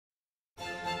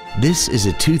This is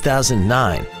a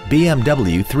 2009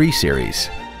 BMW 3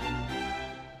 Series.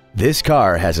 This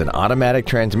car has an automatic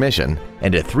transmission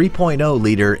and a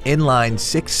 3.0-liter inline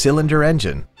six-cylinder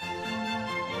engine.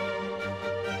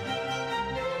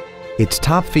 Its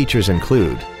top features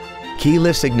include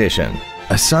keyless ignition,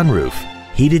 a sunroof,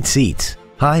 heated seats,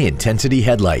 high-intensity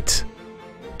headlights,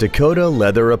 Dakota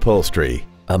leather upholstery,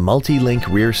 a multi-link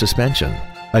rear suspension,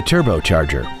 a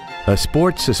turbocharger, a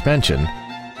sports suspension,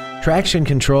 traction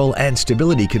control and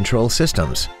stability control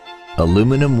systems,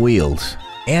 aluminum wheels,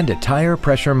 and a tire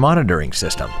pressure monitoring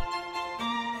system.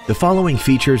 The following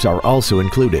features are also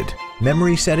included: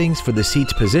 memory settings for the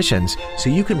seat's positions so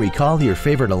you can recall your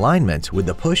favorite alignments with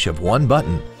the push of one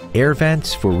button, air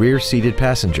vents for rear-seated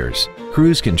passengers,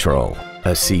 cruise control,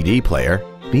 a CD player,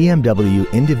 BMW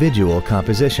individual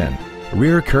composition,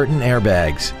 rear curtain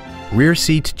airbags, rear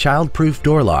seat child-proof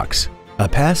door locks, a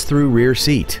pass-through rear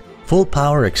seat, full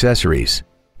power accessories,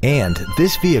 and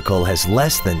this vehicle has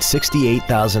less than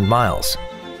 68,000 miles.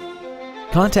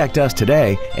 Contact us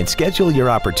today and schedule your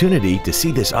opportunity to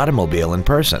see this automobile in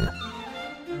person.